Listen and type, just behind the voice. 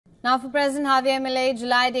Now, for President Javier Milei,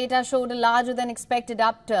 July data showed a larger than expected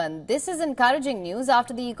upturn. This is encouraging news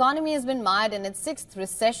after the economy has been mired in its sixth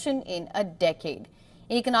recession in a decade.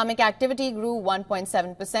 Economic activity grew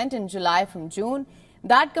 1.7% in July from June.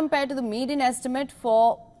 That compared to the median estimate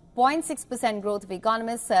for 0.6% growth of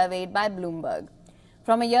economists surveyed by Bloomberg.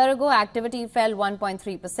 From a year ago, activity fell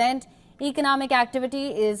 1.3%. Economic activity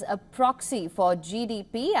is a proxy for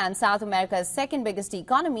GDP, and South America's second biggest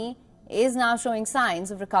economy is now showing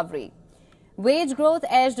signs of recovery. Wage growth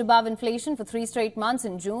edged above inflation for 3 straight months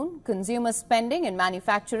in June. Consumer spending and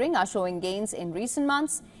manufacturing are showing gains in recent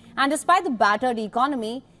months. And despite the battered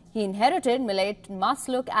economy he inherited, Milei must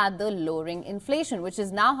look at the lowering inflation, which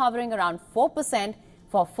is now hovering around 4%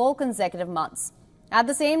 for 4 consecutive months. At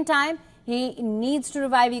the same time, he needs to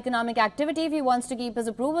revive economic activity if he wants to keep his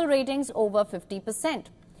approval ratings over 50%.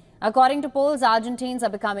 According to polls, Argentines are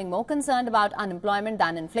becoming more concerned about unemployment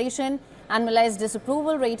than inflation, and Milei's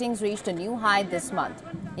disapproval ratings reached a new high this month.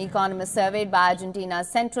 Economists surveyed by Argentina's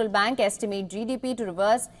central bank estimate GDP to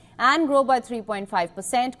reverse and grow by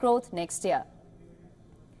 3.5% growth next year.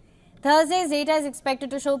 Thursday's data is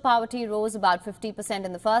expected to show poverty rose about 50%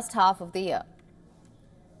 in the first half of the year.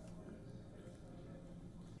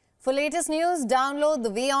 For latest news, download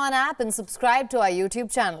the WION app and subscribe to our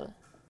YouTube channel.